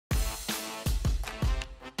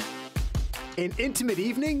An intimate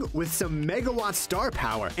evening with some megawatt star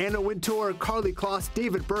power. Anna Wintour, Carly Kloss,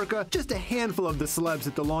 David Burka, just a handful of the celebs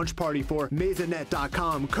at the launch party for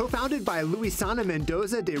Maisonette.com, co-founded by Luisana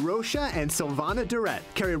Mendoza de Rocha and Silvana Durrett.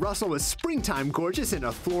 Carrie Russell was springtime gorgeous in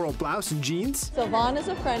a floral blouse and jeans. Silvana's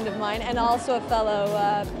a friend of mine and also a fellow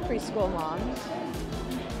preschool mom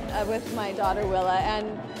with my daughter Willa,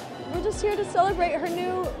 and we're just here to celebrate her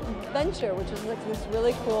new venture, which is like this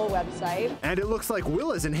really cool website. And it looks like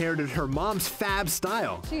Willa's inherited her mom's fab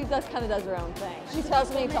style. She kind of does her own thing. She tells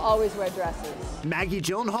me to always wear dresses. Maggie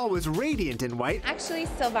Gyllenhaal was radiant in white. Actually,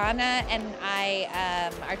 Silvana and I,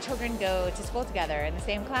 our children go to school together in the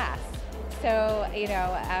same class. So,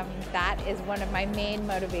 that is one of my main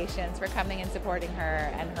motivations for coming and supporting her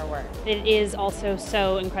and her work. It is also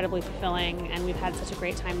so incredibly fulfilling, and we've had such a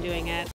great time doing it.